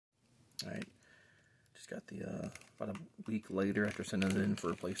Alright, just got the, about a week later after sending it in for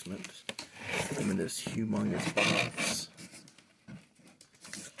replacement. Put them in this humongous box.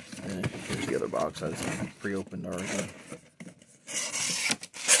 And here's the other box I just pre-opened already.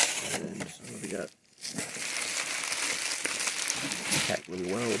 And so we got packed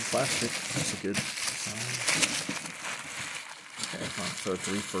really well with plastic. That's a good sign. Okay, so it's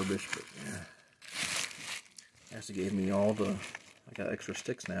refurbished, but yeah. Actually gave me all the, I got extra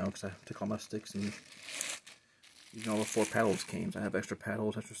sticks now because I took all my sticks and using all the 4 paddles came. So I have extra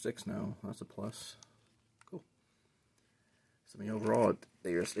paddles, extra sticks now. That's a plus. Cool. So I mean, overall,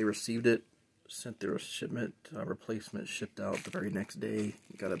 they received it, sent their shipment, replacement shipped out the very next day.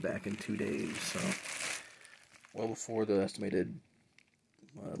 Got it back in 2 days. So well before the estimated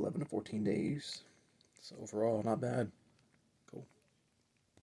 11 to 14 days. So overall, not bad.